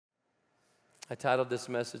I titled this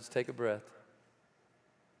message, Take a Breath.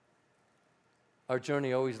 Our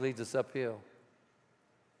journey always leads us uphill.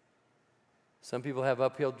 Some people have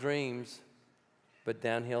uphill dreams, but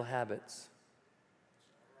downhill habits.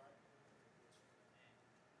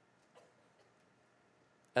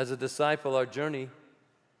 As a disciple, our journey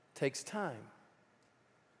takes time.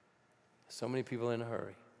 So many people in a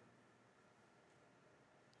hurry.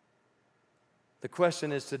 The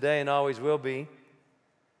question is today and always will be,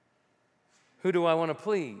 who do I want to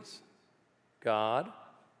please? God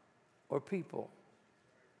or people?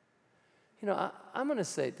 You know, I'm going to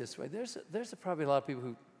say it this way. There's probably a lot of people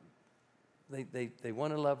who, they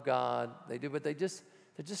want to love God. They do, but they're just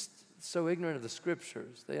so ignorant of the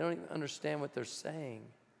Scriptures. They don't even understand what they're saying.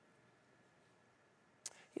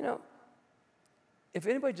 You know, if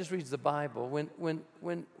anybody just reads the Bible,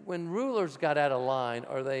 when rulers got out of line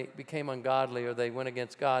or they became ungodly or they went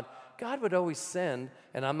against God, God would always send,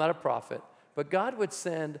 and I'm not a prophet, but God would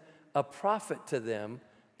send a prophet to them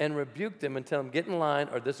and rebuke them and tell them, get in line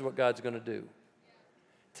or this is what God's going to do.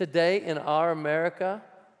 Today in our America,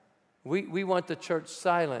 we want the church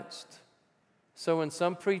silenced. So when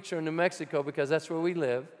some preacher in New Mexico, because that's where we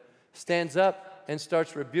live, stands up and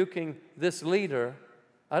starts rebuking this leader,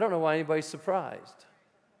 I don't know why anybody's surprised.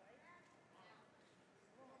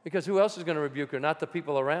 Because who else is going to rebuke her? Not the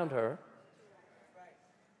people around her.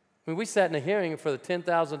 I mean, we sat in a hearing for the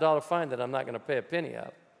 $10,000 fine that I'm not going to pay a penny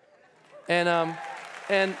of. And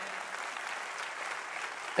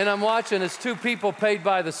I'm watching as two people paid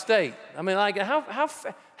by the state. I mean, like,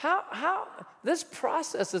 how this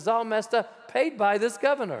process is all messed up, paid by this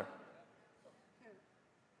governor.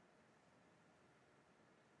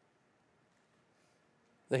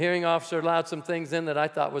 The hearing officer allowed some things in that I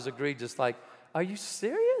thought was egregious, like, are you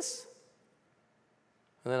serious?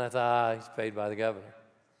 And then I thought, he's paid by the governor.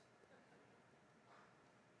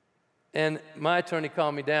 And my attorney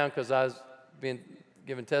calmed me down because I was being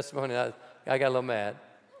given testimony. I got a little mad.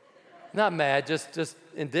 Not mad, just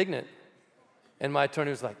indignant. And my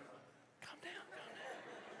attorney was like, calm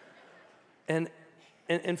down.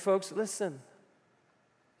 And folks, listen.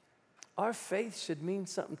 Our faith should mean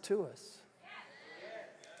something to us.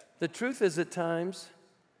 The truth is at times,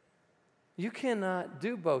 you cannot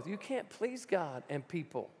do both. You can't please God and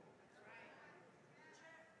people.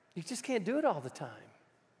 You just can't do it all the time.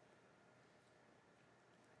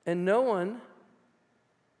 And no one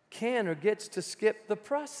can or gets to skip the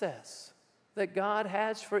process that God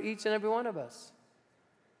has for each and every one of us.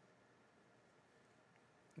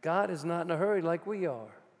 God is not in a hurry like we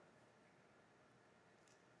are.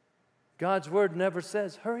 God's word never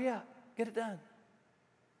says, hurry up, get it done.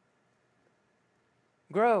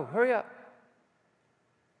 Grow, hurry up.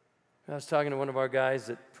 I was talking to one of our guys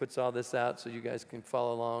that puts all this out so you guys can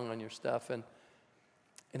follow along on your stuff, and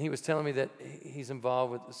he was telling me that he's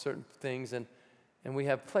involved with certain things, and we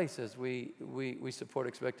have places. We support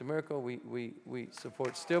Expect a Miracle. We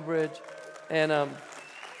support Stillbridge, and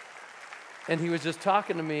he was just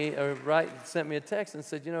talking to me, sent me a text and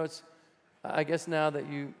said, you know, I guess now that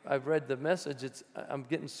I've read the message, I'm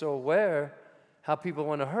getting so aware how people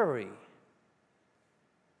want to hurry.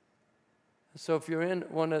 So if you're in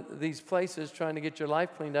one of these places trying to get your life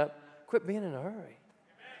cleaned up, quit being in a hurry.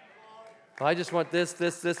 Well, I just want this,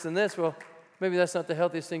 and this. Well, maybe that's not the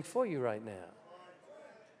healthiest thing for you right now.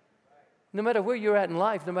 No matter where you're at in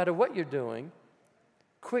life, no matter what you're doing,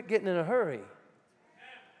 quit getting in a hurry.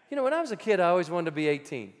 You know, when I was a kid, I always wanted to be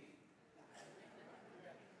 18.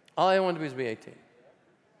 All I wanted to do was be 18.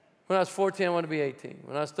 When I was 14, I wanted to be 18.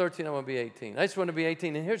 When I was 13, I wanted to be 18. I just wanted to be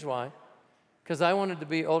 18, and here's why. Because I wanted to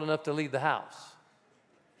be old enough to leave the house.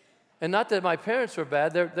 And not that my parents were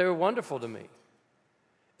bad. They were wonderful to me.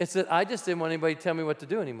 It's that I just didn't want anybody to tell me what to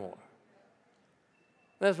do anymore.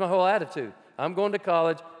 That's my whole attitude. I'm going to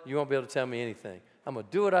college. You won't be able to tell me anything. I'm going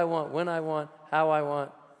to do what I want, when I want, how I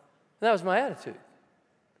want. And that was my attitude.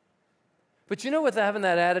 But you know, with having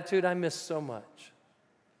that attitude, I missed so much.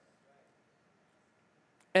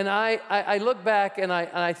 And I look back and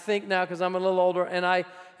I think now, because I'm a little older, and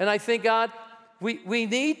I think, God, we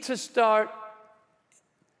need to start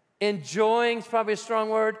enjoying, it's probably a strong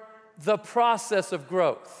word, the process of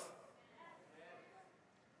growth.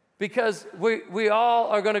 Because we all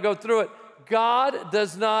are going to go through it. God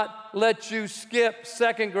does not let you skip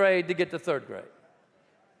second grade to get to third grade.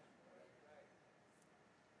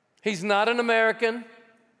 He's not an American,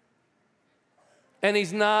 and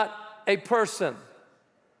he's not a person.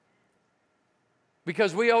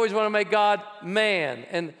 Because we always want to make God man,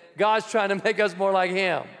 and God's trying to make us more like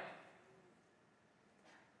him.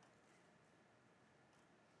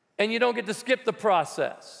 And you don't get to skip the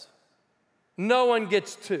process. No one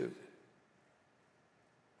gets to.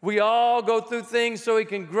 We all go through things so he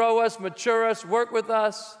can grow us, mature us, work with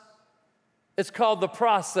us. It's called the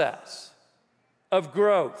process of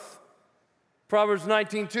growth. Proverbs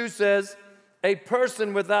 19:2 says, a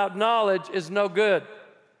person without knowledge is no good.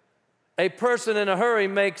 A person in a hurry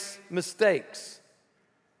makes mistakes.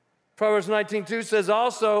 Proverbs 19:2 says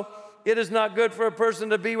also, it is not good for a person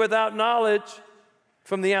to be without knowledge,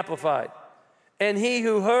 from the Amplified. And he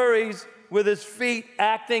who hurries with his feet,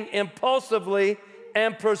 acting impulsively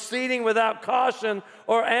and proceeding without caution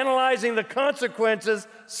or analyzing the consequences,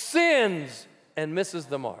 sins and misses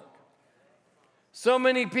the mark. So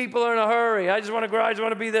many people are in a hurry. I just want to grow, I just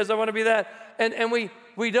want to be this, I want to be that. And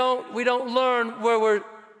we don't learn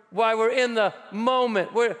why we're in the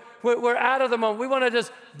moment. We're out of the moment. We want to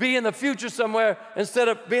just be in the future somewhere instead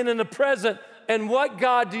of being in the present. And what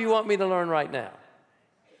God do you want me to learn right now?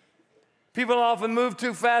 People often move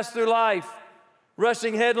too fast through life,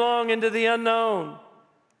 rushing headlong into the unknown.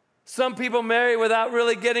 Some people marry without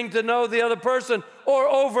really getting to know the other person, or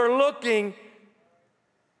overlooking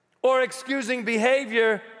or excusing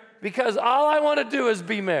behavior because all I want to do is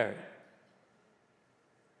be married.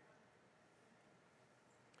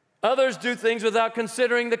 Others do things without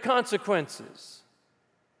considering the consequences.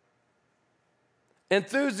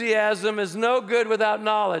 Enthusiasm is no good without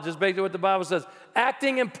knowledge, is basically what the Bible says.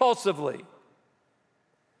 Acting impulsively,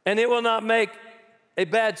 and it will not make a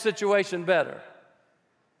bad situation better.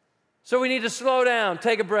 So we need to slow down,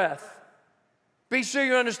 take a breath. Be sure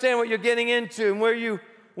you understand what you're getting into and where you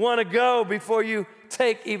want to go before you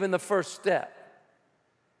take even the first step.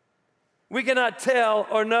 We cannot tell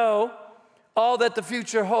or know all that the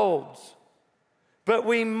future holds, but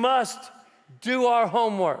we must do our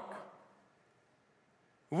homework.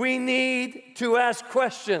 We need to ask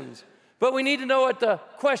questions, but we need to know what the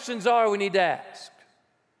questions are we need to ask.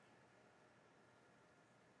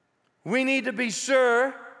 We need to be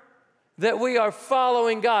sure that we are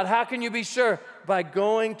following God. How can you be sure? By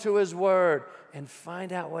going to His Word and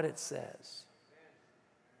find out what it says.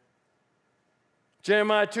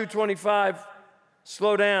 Jeremiah 2:25,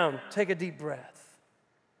 slow down, take a deep breath.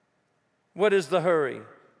 What is the hurry?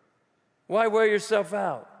 Why wear yourself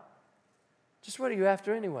out? Just what are you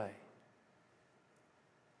after anyway?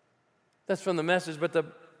 That's from the Message, but the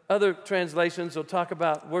other translations will talk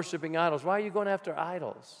about worshiping idols. Why are you going after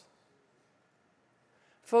idols?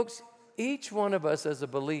 Folks, each one of us as a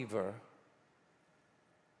believer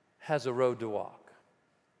has a road to walk.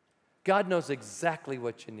 God knows exactly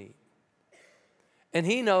what you need. And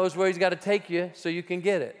He knows where He's got to take you so you can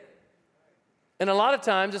get it. And a lot of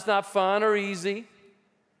times it's not fun or easy,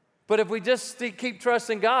 but if we just keep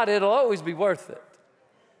trusting God, it'll always be worth it.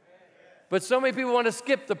 But so many people want to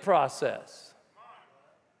skip the process.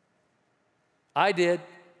 I did,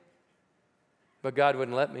 but God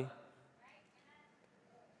wouldn't let me.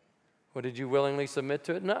 Well, did you willingly submit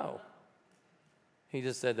to it? No. He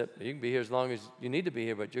just said that you can be here as long as you need to be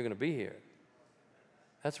here, but you're going to be here.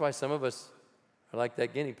 That's why some of us are like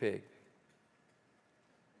that guinea pig,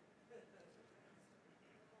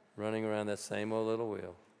 running around that same old little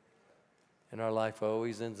wheel. And our life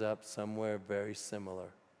always ends up somewhere very similar.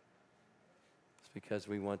 It's because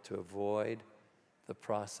we want to avoid the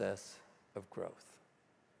process of growth.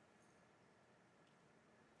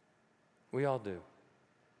 We all do.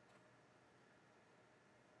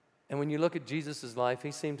 And when you look at Jesus' life,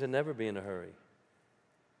 He seemed to never be in a hurry.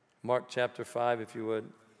 Mark chapter 5, if you would.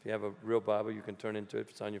 If you have a real Bible, you can turn into it. If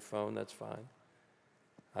it's on your phone, that's fine.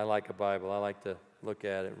 I like a Bible. I like to look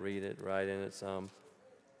at it, read it, write in it some.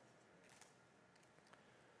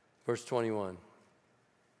 Verse 21.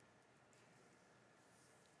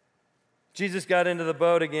 Jesus got into the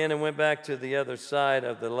boat again and went back to the other side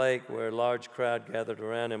of the lake where a large crowd gathered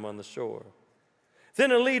around Him on the shore.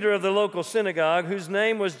 Then a leader of the local synagogue, whose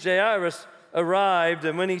name was Jairus, arrived,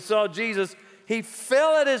 and when he saw Jesus, he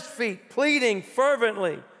fell at His feet, pleading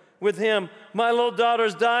fervently with Him. My little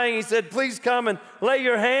daughter's dying. He said, please come and lay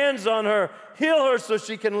your hands on her, heal her so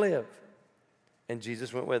she can live. And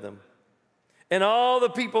Jesus went with him. And all the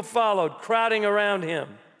people followed, crowding around Him.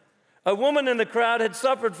 A woman in the crowd had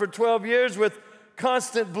suffered for 12 years with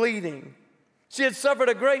constant bleeding. She had suffered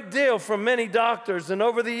a great deal from many doctors, and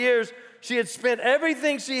over the years, she had spent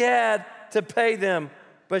everything she had to pay them,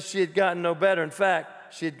 but she had gotten no better. In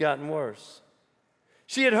fact, she had gotten worse.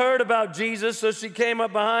 She had heard about Jesus, so she came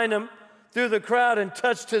up behind Him through the crowd and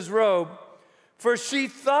touched His robe. For she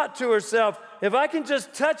thought to herself, if I can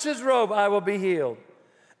just touch His robe, I will be healed.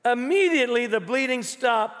 Immediately the bleeding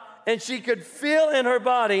stopped, and she could feel in her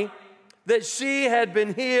body that she had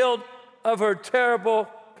been healed of her terrible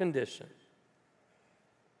condition.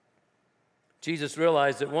 Jesus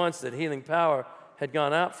realized at once that healing power had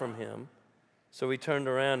gone out from him. So he turned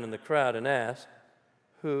around in the crowd and asked,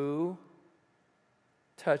 "Who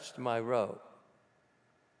touched my robe?"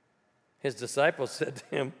 His disciples said to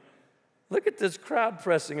him, "Look at this crowd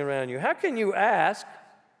pressing around you. How can you ask,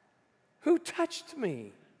 'Who touched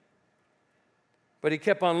me?'" But he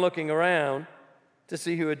kept on looking around to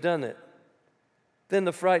see who had done it. Then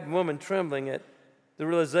the frightened woman, trembling at the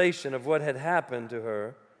realization of what had happened to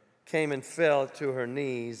her, came and fell to her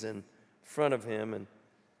knees in front of him and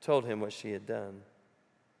told him what she had done.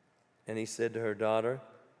 And he said to her, "Daughter,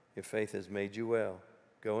 your faith has made you well.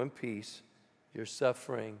 Go in peace. Your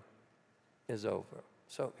suffering is over."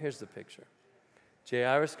 So here's the picture.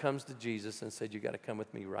 Jairus comes to Jesus and said, "You got to come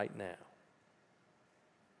with me right now.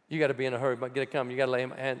 You got to be in a hurry, but get to come. You got to lay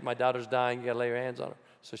my daughter's dying. You got to lay your hands on her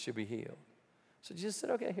so she'll be healed." So Jesus said,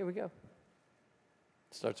 "Okay, here we go."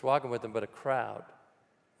 Starts walking with him, but a crowd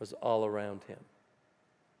was all around him.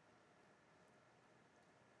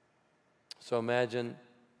 So imagine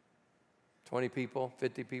 20 people,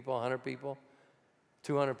 50 people, 100 people,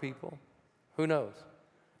 200 people, who knows,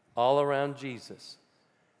 all around Jesus.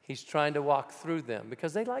 He's trying to walk through them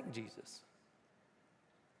because they like Jesus.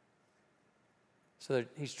 So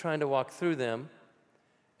he's trying to walk through them.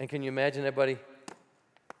 And can you imagine everybody?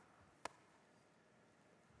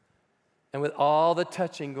 And with all the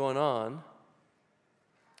touching going on,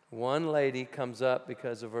 one lady comes up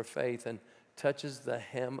because of her faith and touches the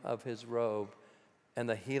hem of his robe, and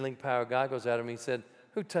the healing power of God goes out of him. He said,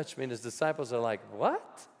 "Who touched me?" And his disciples are like,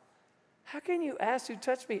 "What? How can you ask who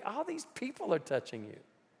touched me? All these people are touching you."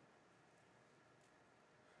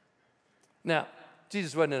 Now,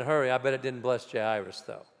 Jesus wasn't in a hurry. I bet it didn't bless Jairus,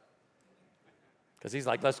 though. Because he's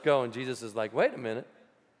like, "Let's go." And Jesus is like, "Wait a minute.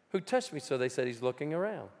 Who touched me?" So they said he's looking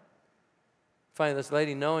around. Finally, this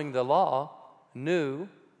lady, knowing the law, knew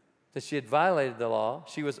that she had violated the law.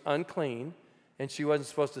 She was unclean, and she wasn't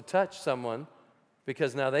supposed to touch someone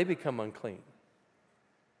because now they become unclean.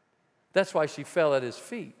 That's why she fell at his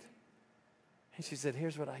feet. And she said,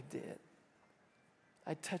 "Here's what I did.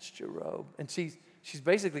 I touched your robe." And she's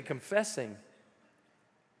basically confessing.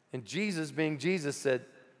 And Jesus, being Jesus, said,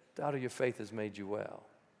 "Daughter, your faith has made you well.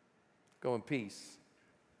 Go in peace."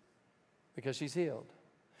 Because she's healed.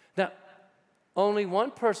 Now, only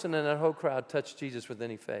one person in that whole crowd touched Jesus with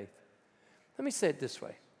any faith. Let me say it this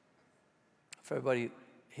way. For everybody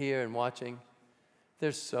here and watching,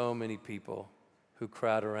 there's so many people who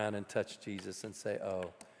crowd around and touch Jesus and say,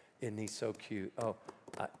 "Oh, isn't he so cute? Oh,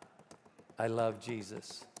 I love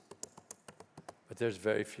Jesus." But there's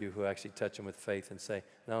very few who actually touch him with faith and say,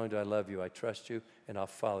 "Not only do I love you, I trust you, and I'll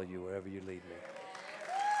follow you wherever you lead me."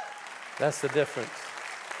 That's the difference.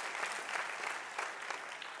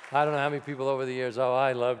 I don't know how many people over the years, "Oh,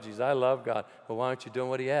 I love Jesus, I love God." "Well, why aren't you doing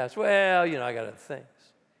what he asked?" "Well, I got other things."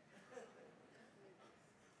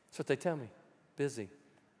 That's what they tell me. Busy.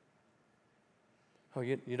 "Oh,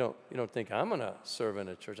 you don't think I'm going to serve in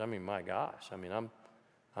a church? I mean, my gosh. I mean,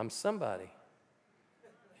 I'm somebody."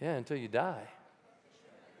 Yeah, until you die.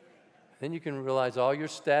 Then you can realize all your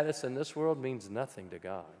status in this world means nothing to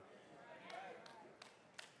God.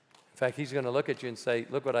 In fact, he's going to look at you and say,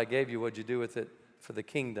 "Look what I gave you. What'd you do with it for the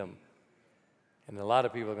kingdom?" And a lot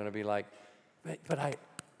of people are going to be like, but I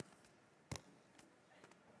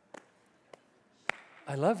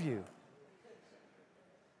love you."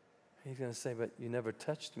 He's going to say, "But you never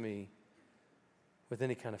touched me with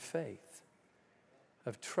any kind of faith,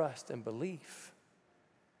 of trust and belief."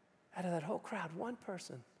 Out of that whole crowd, one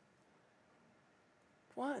person.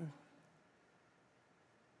 One.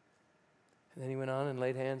 And then he went on and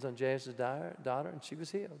laid hands on Jairus' daughter, and she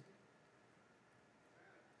was healed.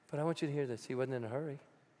 But I want you to hear this. He wasn't in a hurry.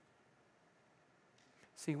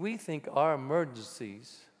 See, we think our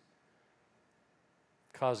emergencies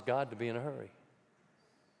cause God to be in a hurry.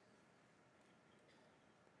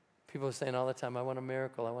 People are saying all the time, "I want a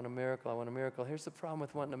miracle, I want a miracle, I want a miracle." Here's the problem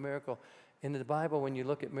with wanting a miracle. In the Bible, when you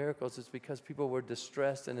look at miracles, it's because people were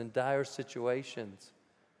distressed and in dire situations.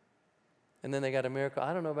 And then they got a miracle.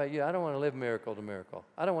 I don't know about you. I don't want to live miracle to miracle.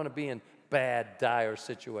 I don't want to be in bad, dire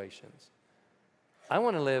situations. I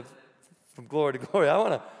want to live from glory to glory. I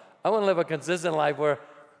want to live a consistent life where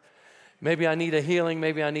maybe I need a healing,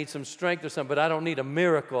 maybe I need some strength or something, but I don't need a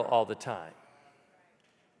miracle all the time.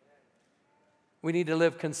 We need to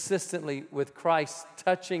live consistently with Christ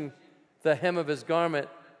touching the hem of his garment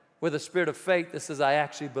with a spirit of faith that says, "I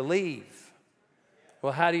actually believe."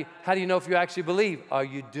 Well, how do you know if you actually believe? Are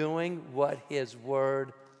you doing what his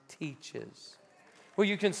word teaches? Well,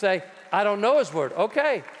 you can say, "I don't know his word."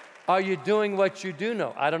 Okay. Are you doing what you do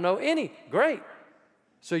know? "I don't know any." Great.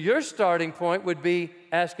 So your starting point would be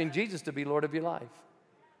asking Jesus to be Lord of your life.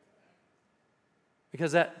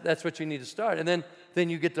 Because that's what you need to start. And then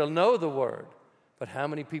you get to know the Word. But how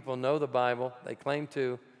many people know the Bible, they claim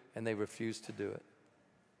to, and they refuse to do it?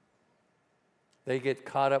 They get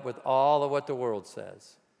caught up with all of what the world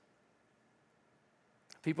says.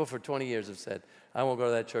 People for 20 years have said, I won't go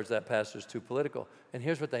to that church, that pastor's too political. And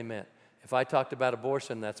here's what they meant. If I talked about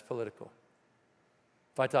abortion, that's political.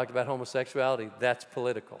 If I talked about homosexuality, that's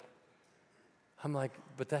political. I'm like,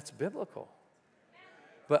 but that's biblical.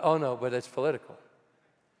 But, oh no, but it's political.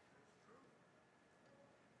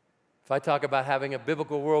 If I talk about having a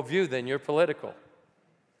biblical worldview, then you're political.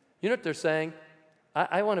 You know what they're saying?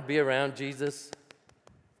 I want to be around Jesus,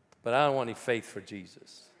 but I don't want any faith for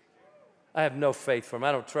Jesus. I have no faith for him.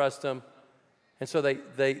 I don't trust him. And so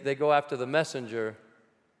they go after the messenger,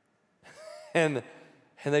 and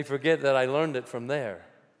they forget that I learned it from there.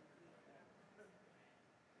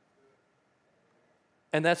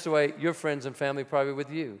 And that's the way your friends and family probably with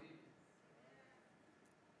you.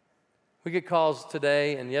 We get calls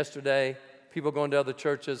today and yesterday, people going to other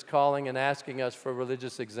churches calling and asking us for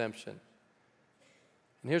religious exemption.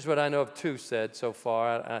 And here's what I know of two said so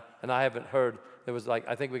far, and I haven't heard. There was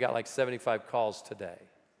I think we got 75 calls today.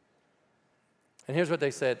 And here's what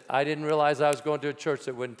they said. I didn't realize I was going to a church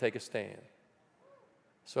that wouldn't take a stand.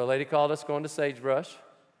 So a lady called us going to Sagebrush,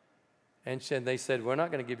 and they said, we're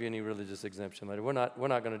not going to give you any religious exemption letter. We're not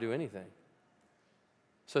going to do anything.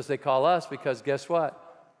 So they call us because guess what?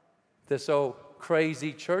 This old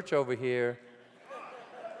crazy church over here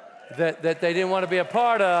that they didn't want to be a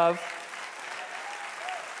part of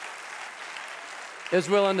is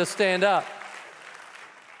willing to stand up.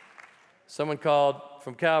 Someone called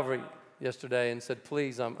from Calvary yesterday and said,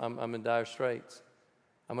 please, I'm in dire straits.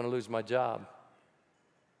 I'm going to lose my job.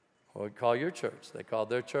 Well, call your church. They called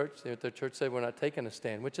their church. Their church said, we're not taking a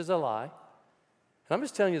stand, which is a lie. And I'm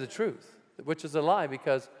just telling you the truth, which is a lie,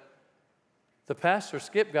 because the pastor,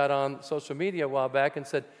 Skip, got on social media a while back and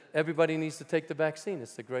said, everybody needs to take the vaccine.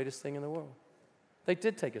 It's the greatest thing in the world. They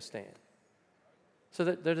did take a stand. So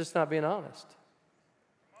they're just not being honest.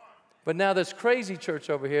 But now this crazy church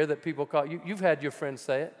over here that people call, you've had your friends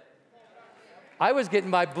say it. I was getting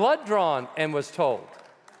my blood drawn and was told.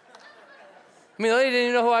 I mean, the lady didn't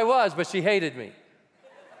even know who I was, but she hated me.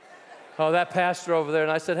 Oh, that pastor over there.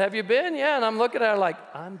 And I said, have you been? Yeah. And I'm looking at her like,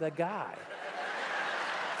 I'm the guy.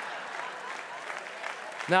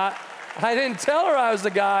 Now, I didn't tell her I was the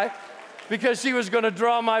guy because she was going to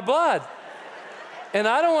draw my blood. And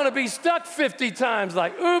I don't want to be stuck 50 times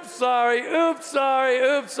like, oops, sorry, oops, sorry,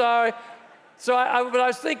 oops, sorry. So but I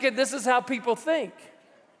was thinking, this is how people think.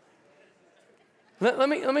 Let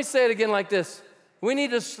me say it again like this. We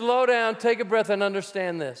need to slow down, take a breath, and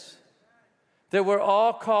understand this, that we're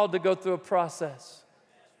all called to go through a process.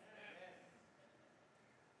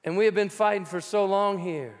 And we have been fighting for so long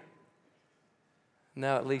here.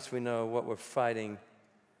 Now at least we know what we're fighting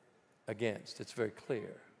against. It's very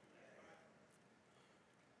clear.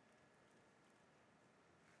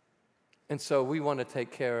 And so we want to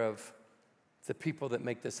take care of the people that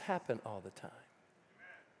make this happen all the time.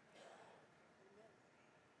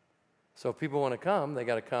 So if people want to come, they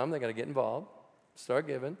got to get involved, start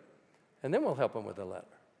giving, and then we'll help them with a letter.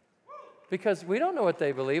 Because we don't know what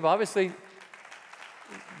they believe. Obviously,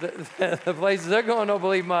 the places they're going don't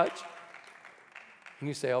believe much. And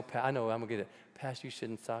you say, oh, I know I'm going to get it. Pastor, you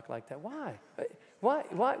shouldn't talk like that. Why?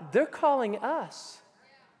 Why? They're calling us.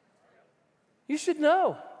 You should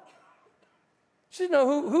know. You should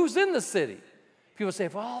know who's in the city. People say,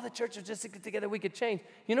 if all the churches just get together, we could change.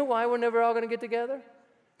 You know why we're never all going to get together?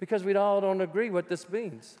 Because we all don't agree what this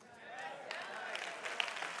means.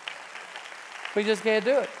 We just can't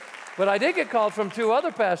do it. But I did get called from two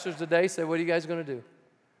other pastors today, said, what are you guys going to do?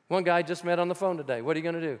 One guy just met on the phone today. What are you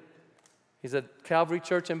going to do? He's at Calvary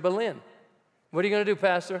Church in Berlin. What are you going to do,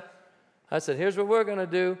 Pastor? I said, here's what we're going to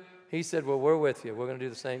do. He said, well, we're with you. We're going to do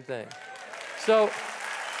the same thing. So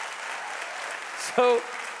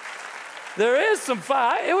there is some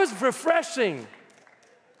fire. It was refreshing.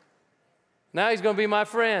 Now he's going to be my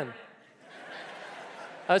friend.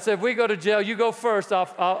 I said, if we go to jail, you go first.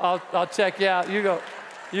 I'll check you out. You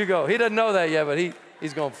go. He doesn't know that yet, but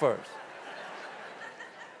he's going first.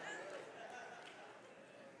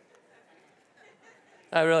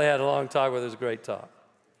 I really had a long talk with him. It was a great talk.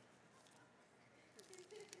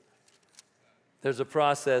 There's a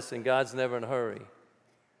process, and God's never in a hurry.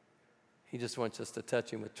 He just wants us to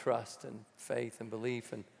touch him with trust and faith and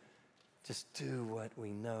belief and just do what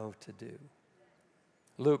we know to do.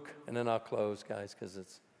 Luke, and then I'll close, guys, because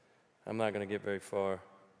I'm not going to get very far.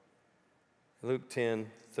 Luke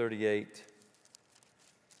 10:38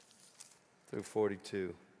 through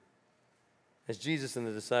 42. As Jesus and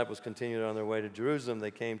the disciples continued on their way to Jerusalem,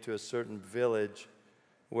 they came to a certain village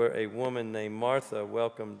where a woman named Martha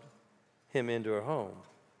welcomed him into her home.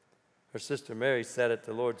 Her sister Mary sat at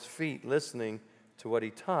the Lord's feet listening to what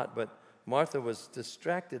he taught, but Martha was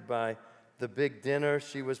distracted by the big dinner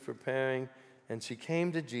she was preparing, and she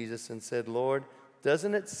came to Jesus and said, Lord,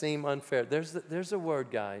 doesn't it seem unfair? There's a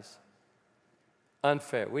word, guys.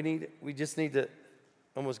 Unfair. We just need to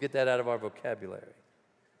almost get that out of our vocabulary.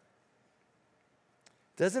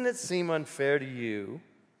 Doesn't it seem unfair to you,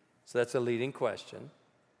 so that's a leading question,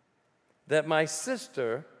 that my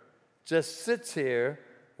sister just sits here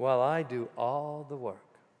while I do all the work?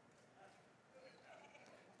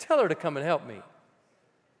 Tell her to come and help me.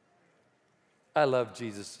 I love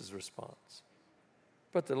Jesus' response.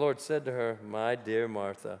 But the Lord said to her, my dear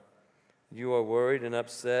Martha, you are worried and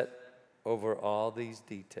upset over all these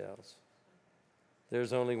details.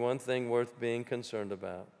 There's only one thing worth being concerned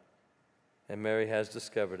about, and Mary has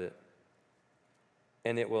discovered it,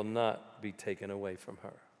 and it will not be taken away from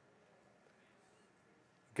her.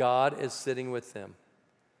 God is sitting with them,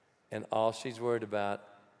 and all she's worried about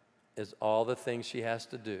is all the things she has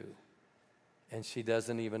to do, and she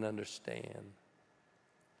doesn't even understand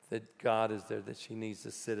that God is there, that she needs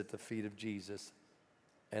to sit at the feet of Jesus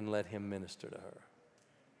and let him minister to her.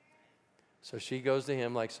 So she goes to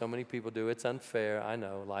him like so many people do. It's unfair. I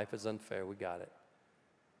know. Life is unfair. We got it.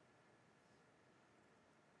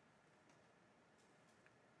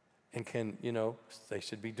 And they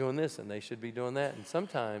should be doing this and they should be doing that. And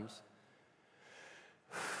sometimes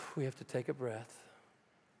we have to take a breath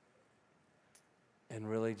and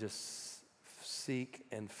really just seek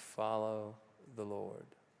and follow the Lord.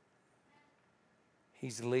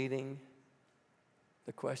 He's leading.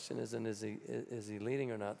 The question isn't, is he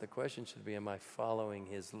leading or not? The question should be, am I following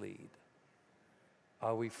his lead?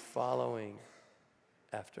 Are we following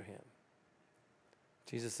after him?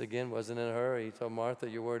 Jesus, again, wasn't in a hurry. He told Martha,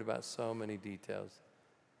 you're worried about so many details.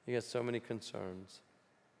 You got so many concerns.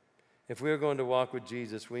 If we are going to walk with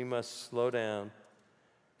Jesus, we must slow down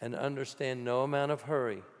and understand no amount of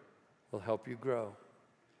hurry will help you grow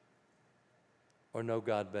or know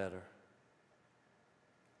God better.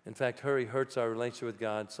 In fact, hurry hurts our relationship with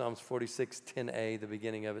God. Psalms 46:10a, the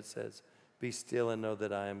beginning of it says, be still and know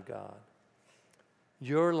that I am God.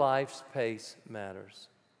 Your life's pace matters.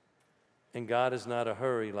 And God is not a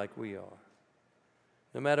hurry like we are.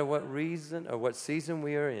 No matter what reason or what season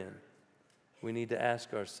we are in, we need to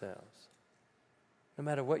ask ourselves. No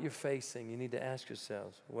matter what you're facing, you need to ask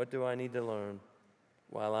yourselves, what do I need to learn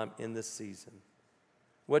while I'm in this season?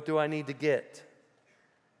 What do I need to get?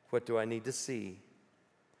 What do I need to see?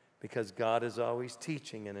 Because God is always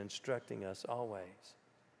teaching and instructing us always.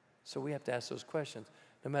 So we have to ask those questions.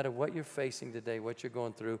 No matter what you're facing today, what you're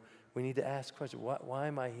going through, we need to ask questions. Why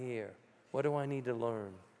am I here? What do I need to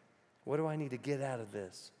learn? What do I need to get out of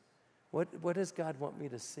this? What does God want me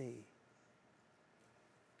to see?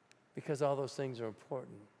 Because all those things are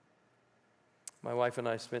important. My wife and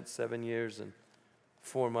I spent 7 years and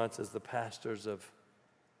 4 months as the pastors of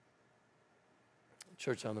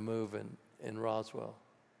Church on the Move in Roswell.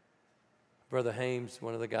 Brother Hames,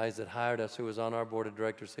 one of the guys that hired us, who was on our board of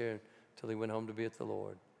directors here until he went home to be with the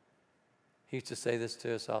Lord, he used to say this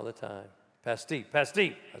to us all the time. Pastor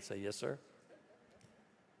Steve. I'd say, yes, sir.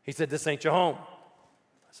 He said, this ain't your home.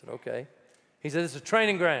 I said, okay. He said, this is a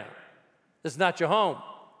training ground. This is not your home.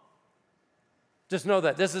 Just know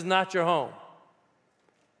that. This is not your home.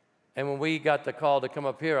 And when we got the call to come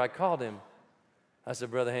up here, I called him. I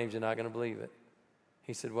said, Brother Hames, you're not going to believe it.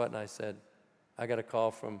 He said, what? And I said, I got a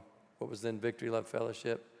call from what was then Victory Love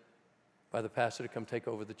Fellowship by the pastor to come take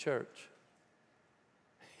over the church.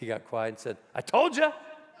 He got quiet and said, I told you.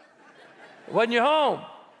 It wasn't your home.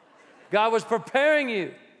 God was preparing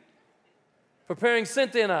you, preparing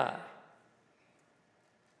Cynthia and I.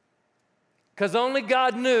 Because only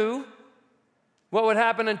God knew what would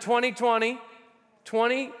happen in 2020,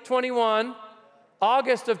 2021,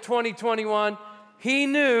 August of 2021. He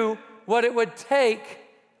knew what it would take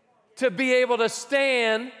to be able to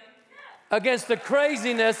stand against the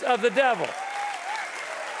craziness of the devil.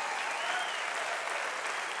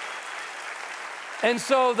 And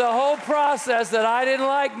so the whole process that I didn't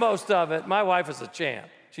like most of it, my wife is a champ.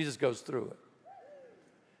 She just goes through it.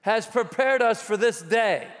 Has prepared us for this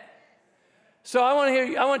day. So I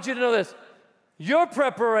want you to know this. Your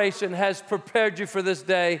preparation has prepared you for this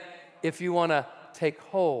day if you want to take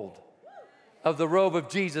hold of the robe of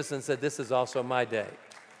Jesus and say, this is also my day.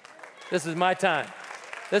 This is my time.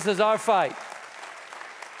 This is our fight.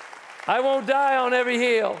 I won't die on every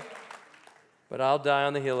hill, but I'll die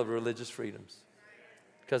on the hill of religious freedoms.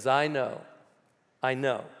 Because I know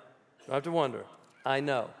don't have to wonder. I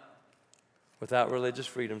know. Without religious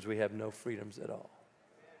freedoms, we have no freedoms at all.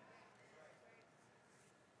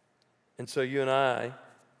 And so you and I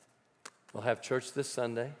will have church this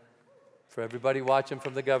Sunday for everybody watching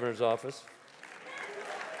from the governor's office.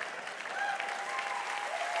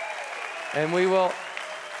 And we will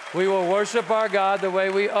worship our God the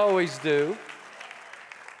way we always do.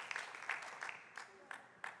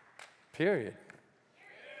 Period.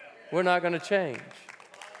 We're not going to change.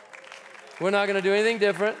 We're not going to do anything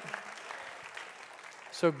different.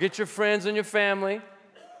 So get your friends and your family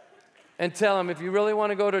and tell them, if you really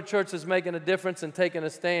want to go to a church that's making a difference and taking a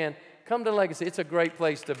stand, come to Legacy. It's a great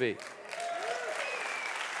place to be.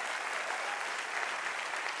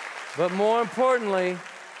 But more importantly,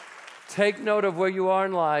 take note of where you are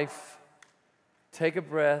in life. Take a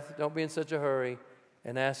breath. Don't be in such a hurry.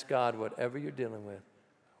 And ask God, whatever you're dealing with,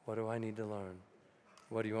 what do I need to learn?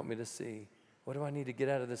 What do you want me to see? What do I need to get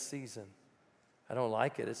out of this season? I don't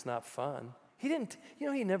like it. It's not fun. He didn't,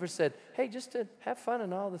 he never said, hey, just to have fun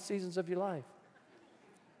in all the seasons of your life.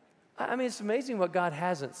 I mean, it's amazing what God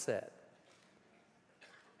hasn't said.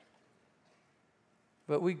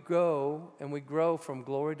 But we go and we grow from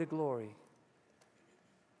glory to glory.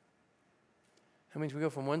 That means we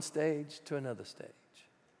go from one stage to another stage.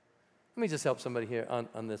 Let me just help somebody here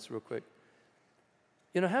on this real quick.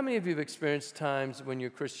 How many of you have experienced times when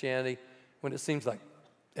your Christianity, when it seems like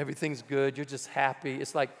everything's good, you're just happy.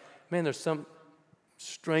 It's like, man, there's some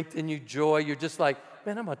strength in you, joy. You're just like,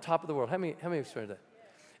 man, I'm on top of the world. How many have experienced that?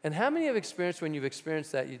 And how many have experienced, when you've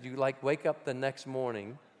experienced that, you like wake up the next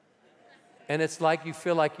morning and it's like you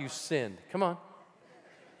feel like you sinned? Come on.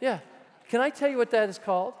 Yeah. Can I tell you what that is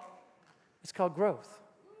called? It's called growth.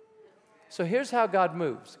 So here's how God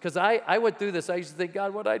moves. Because I went through this. I used to think,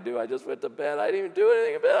 God, what did I do? I just went to bed. I didn't even do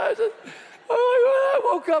anything in bed. I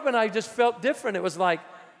woke up and I just felt different. It was like,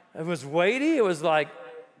 it was weighty. It was like,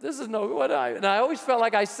 this is no what and I always felt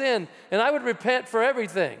like I sinned, and I would repent for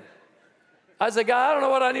everything. I said, God, I don't know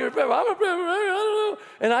what I need to repent for. I'm repenting for everything. I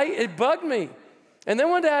don't know. And it bugged me. And then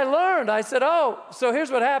one day I learned. I said, oh, so here's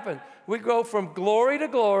what happened. We go from glory to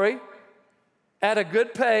glory at a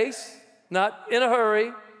good pace, not in a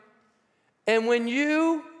hurry. And when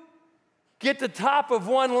you get to the top of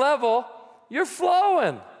one level, you're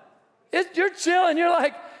flowing. You're chilling. You're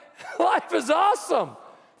like, life is awesome.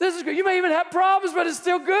 This is good. You may even have problems, but it's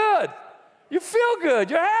still good. You feel good.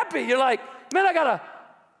 You're happy. You're like, man, I got a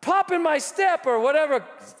pop in my step, or whatever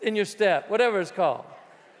in your step, whatever it's called.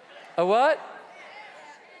 A what?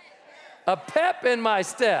 A pep in my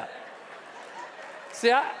step.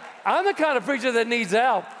 See, I'm the kind of preacher that needs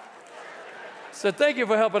help. So thank you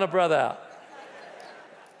for helping a brother out.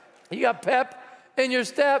 You got pep in your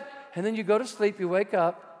step, and then you go to sleep, you wake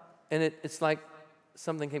up, and it's like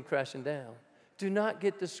something came crashing down. Do not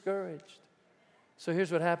get discouraged. So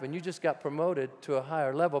here's what happened. You just got promoted to a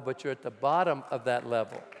higher level, but you're at the bottom of that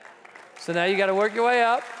level. So now you got to work your way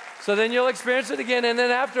up. So then you'll experience it again, and then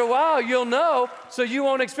after a while, you'll know, so you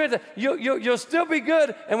won't experience it. You'll still be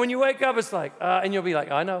good, and when you wake up, it's like, and you'll be like,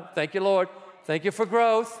 I know. Thank you, Lord. Thank you for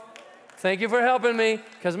growth. Thank you for helping me,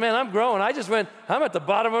 because, man, I'm growing. I'm at the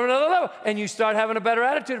bottom of another level. And you start having a better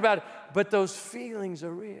attitude about it. But those feelings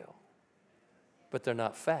are real. But they're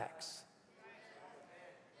not facts.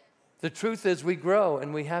 The truth is we grow,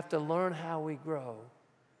 and we have to learn how we grow.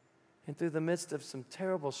 And through the midst of some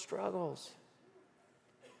terrible struggles,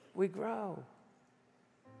 we grow.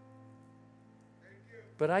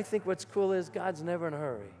 But I think what's cool is God's never in a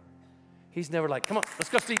hurry. He's never like, come on, let's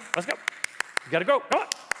go, Steve, let's go. You got to go, come on.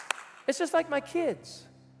 It's just like my kids.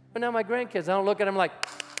 But now my grandkids, I don't look at them like,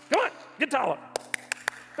 come on, get taller.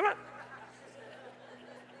 Come on.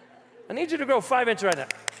 I need you to grow 5 inches right now.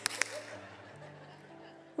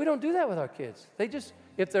 We don't do that with our kids. They just,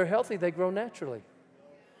 if they're healthy, they grow naturally.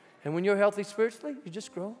 And when you're healthy spiritually, you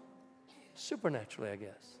just grow supernaturally, I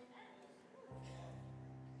guess.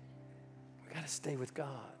 We got to stay with God.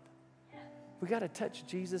 We got to touch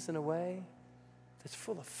Jesus in a way that's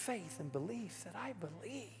full of faith and belief that I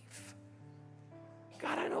believe.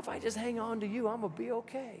 God, I know if I just hang on to you, I'm going to be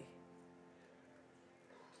okay.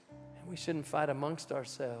 And we shouldn't fight amongst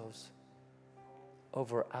ourselves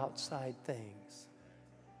over outside things.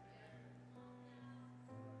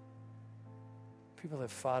 People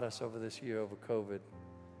have fought us over this year over COVID.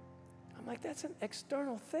 I'm like, that's an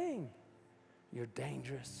external thing. You're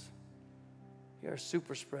dangerous. You're a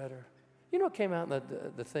super spreader. You know what came out in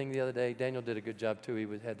the thing the other day? Daniel did a good job too. He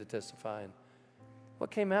had to testify. And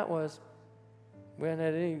what came out was we hadn't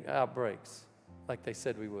had any outbreaks like they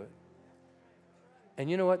said we would.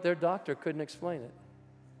 And you know what? Their doctor couldn't explain it.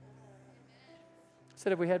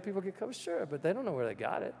 Said if we had people get COVID, sure, but they don't know where they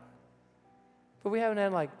got it. But we haven't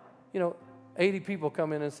had 80 people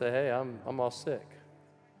come in and say, hey, I'm all sick.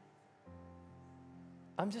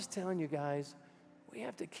 I'm just telling you guys, we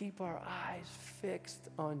have to keep our eyes fixed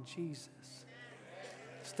on Jesus.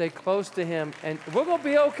 Stay close to him, and we're going to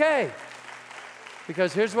be okay.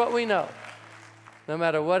 Because here's what we know. No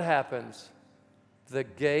matter what happens, the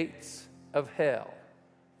gates of hell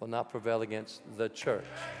will not prevail against the church.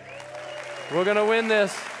 We're going to win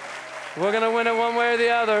this. We're going to win it one way or the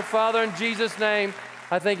other. Father, in Jesus' name,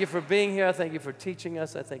 I thank you for being here. I thank you for teaching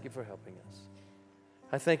us. I thank you for helping us.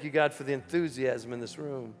 I thank you, God, for the enthusiasm in this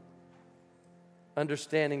room,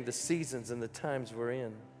 understanding the seasons and the times we're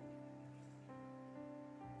in.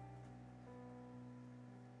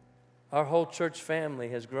 Our whole church family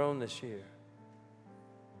has grown this year.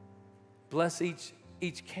 Bless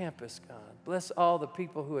each campus, God. Bless all the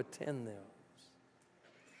people who attend those.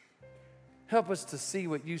 Help us to see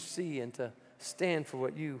what you see and to stand for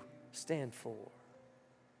what you stand for.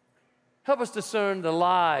 Help us discern the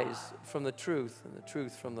lies from the truth and the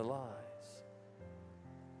truth from the lies.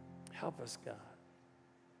 Help us, God.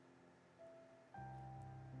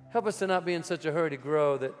 Help us to not be in such a hurry to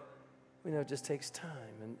grow that it just takes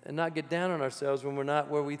time, and not get down on ourselves when we're not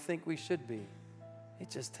where we think we should be.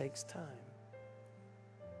 It just takes time.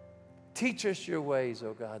 Teach us your ways,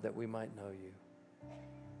 oh God, that we might know you.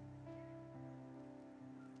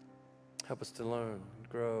 Help us to learn, and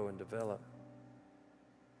grow, and develop.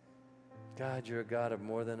 God, you're a God of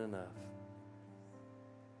more than enough.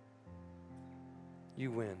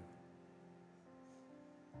 You win.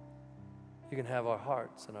 You can have our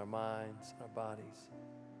hearts and our minds and our bodies.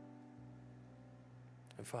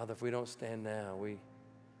 And Father, if we don't stand now, we'll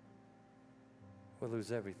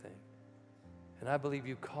lose everything. And I believe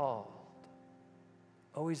you called.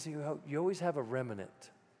 You always have a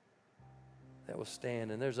remnant that will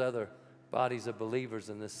stand. And there's other bodies of believers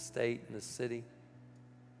in this state, in this city,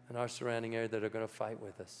 in our surrounding area that are going to fight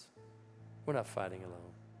with us. We're not fighting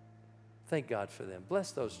alone. Thank God for them.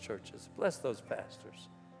 Bless those churches. Bless those pastors.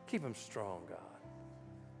 Keep them strong, God.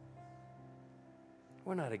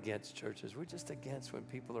 We're not against churches. We're just against when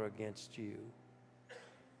people are against you.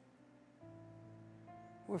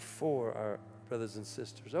 We're for our brothers and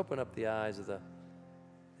sisters. Open up the eyes of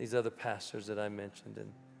these other pastors that I mentioned,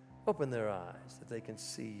 and open their eyes that they can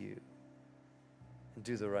see you and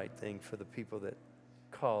do the right thing for the people that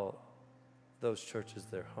call those churches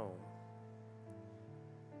their home.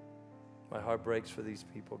 My heart breaks for these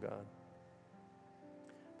people, God.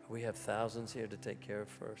 But we have thousands here to take care of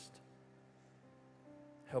first.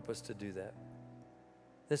 Help us to do that.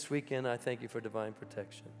 This weekend, I thank you for divine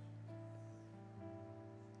protection.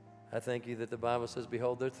 I thank you that the Bible says,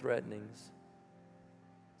 behold their threatenings.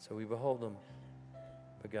 So we behold them.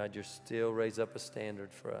 But God, you still raise up a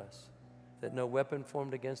standard for us, that no weapon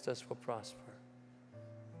formed against us will prosper.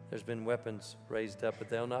 There's been weapons raised up, but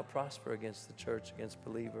they'll not prosper against the church, against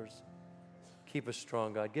believers. Keep us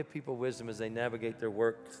strong, God. Give people wisdom as they navigate their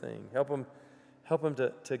work thing. Help them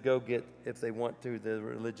to go get, if they want to, the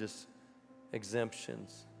religious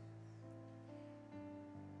exemptions.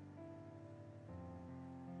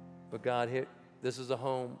 But God, here, this is a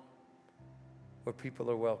home where people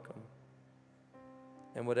are welcome.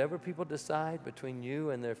 And whatever people decide between you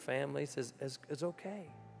and their families is okay.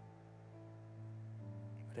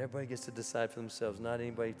 But everybody gets to decide for themselves, not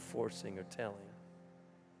anybody forcing or telling.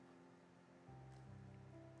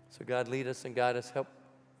 So God, lead us and guide us. Help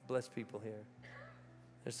bless people here.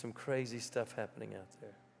 There's some crazy stuff happening out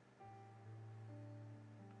there.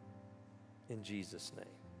 In Jesus' name.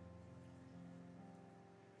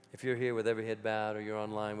 If you're here with every head bowed, or you're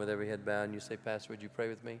online with every head bowed, and you say, Pastor, would you pray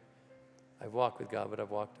with me? I've walked with God, but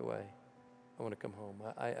I've walked away. I want to come home.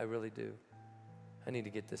 I really do. I need to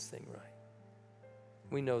get this thing right.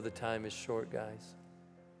 We know the time is short, guys.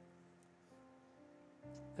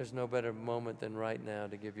 There's no better moment than right now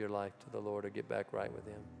to give your life to the Lord or get back right with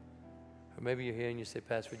Him. Or maybe you're here and you say,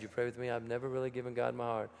 Pastor, would you pray with me? I've never really given God my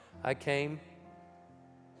heart. I came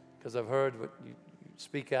because I've heard what you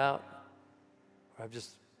speak out. Or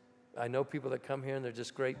I know people that come here and they're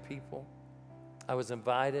just great people. I was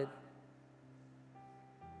invited.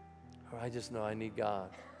 Or I just know I need God.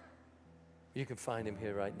 You can find Him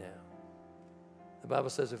here right now. The Bible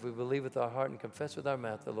says if we believe with our heart and confess with our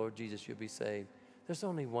mouth the Lord Jesus, you'll be saved. There's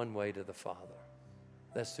only one way to the Father.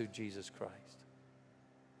 That's through Jesus Christ.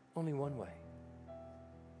 Only one way.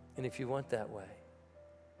 And if you want that way,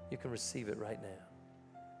 you can receive it right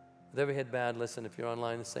now. With every head bowed, listen, if you're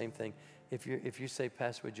online, the same thing. If you say,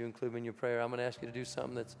 Pastor, would you include me in your prayer? I'm going to ask you to do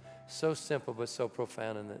something that's so simple but so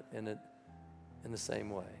profound in the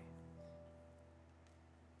same way.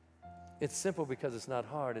 It's simple because it's not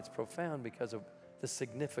hard. It's profound because of the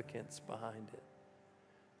significance behind it.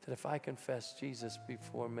 That if I confess Jesus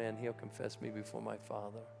before man, he'll confess me before my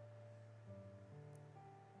Father.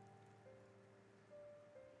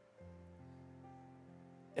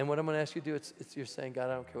 And what I'm going to ask you to do, it's you're saying, God,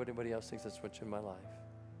 I don't care what anybody else thinks, that's what's in my life.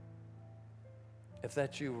 If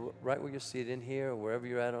that's you, right where you're seated in here or wherever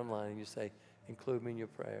you're at online, and you say, include me in your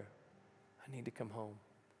prayer. I need to come home.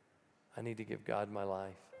 I need to give God my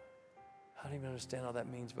life. I don't even understand all that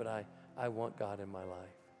means, but I want God in my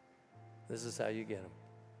life. This is how you get him.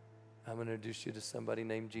 I'm going to introduce you to somebody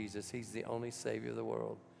named Jesus. He's the only Savior of the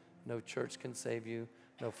world. No church can save you,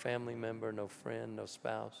 no family member, no friend, no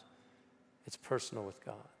spouse. It's personal with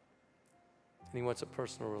God. And he wants a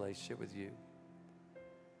personal relationship with you.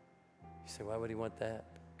 You say, why would he want that?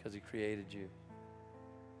 Because he created you.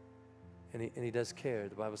 And he does care.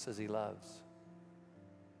 The Bible says he loves.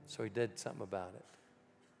 So he did something about it.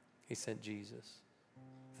 He sent Jesus.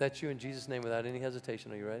 If that's you, in Jesus' name, without any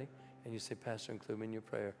hesitation, are you ready? And you say, Pastor, include me in your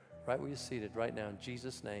prayer. Right where you're seated, right now, in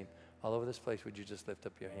Jesus' name, all over this place, would you just lift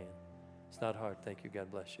up your hand? It's not hard. Thank you. God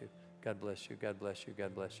bless you. God bless you. God bless you.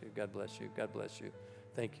 God bless you. God bless you. God bless you.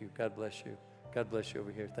 Thank you. God bless you. God bless you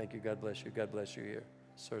over here. Thank you. God bless you. God bless you here.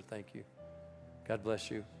 Sir, thank you. God bless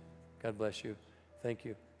you. God bless you. Thank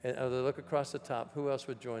you. And look across the top. Who else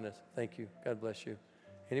would join us? Thank you. God bless you.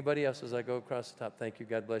 Anybody else as I go across the top? Thank you.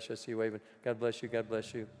 God bless you. I see you waving. God bless you. God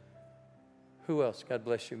bless you. Who else? God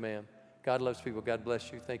bless you, ma'am. God loves people. God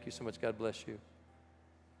bless you. Thank you so much. God bless you.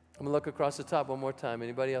 I'm going to look across the top one more time.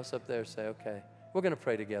 Anybody else up there say, okay. We're going to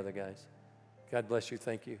pray together, guys. God bless you.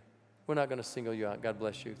 Thank you. We're not going to single you out. God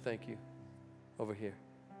bless you. Thank you. Over here.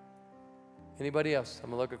 Anybody else? I'm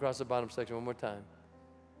going to look across the bottom section one more time.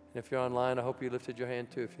 And if you're online, I hope you lifted your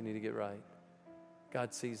hand too if you need to get right.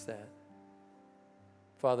 God sees that.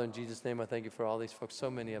 Father, in Jesus' name, I thank you for all these folks.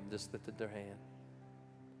 So many of them just lifted their hand.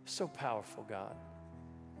 So powerful, God.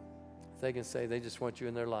 They can say they just want you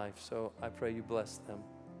in their life. So I pray you bless them.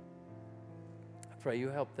 I pray you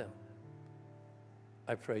help them.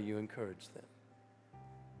 I pray you encourage them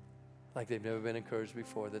like they've never been encouraged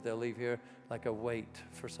before, that they'll leave here like a weight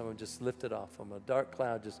for someone just lifted off them. A dark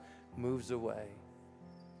cloud just moves away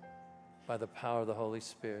by the power of the Holy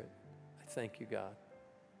Spirit. I thank you, God,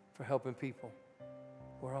 for helping people.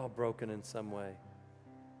 We're all broken in some way.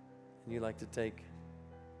 And you like to take,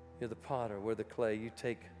 you're the potter, we're the clay. You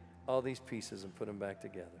take all these pieces and put them back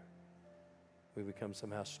together. We become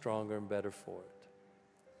somehow stronger and better for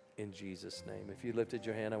it. In Jesus' name. If you lifted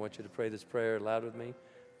your hand, I want you to pray this prayer aloud with me,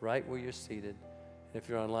 right where you're seated. And if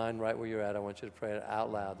you're online, right where you're at, I want you to pray it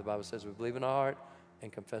out loud. The Bible says we believe in our heart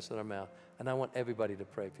and confess with our mouth. And I want everybody to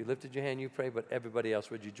pray. If you lifted your hand, you pray, but everybody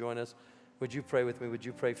else, would you join us? Would you pray with me? Would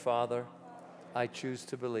you pray, Father, I choose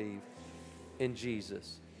to believe in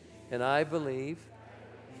Jesus. And I believe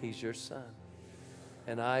he's your son.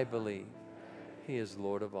 And I believe he is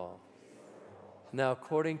Lord of all. Now,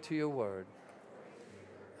 according to your word,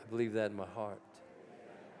 I believe that in my heart.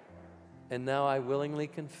 And now I willingly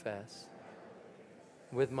confess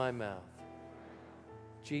with my mouth,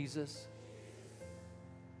 Jesus,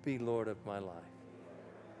 be Lord of my life.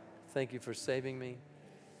 Thank you for saving me.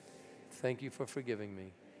 Thank you for forgiving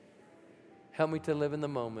me. Help me to live in the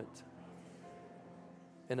moment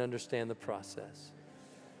and understand the process.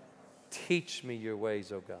 Teach me your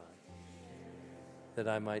ways, O God, that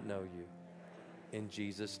I might know you. In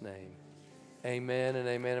Jesus' name, amen and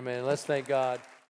amen, amen. Let's thank God.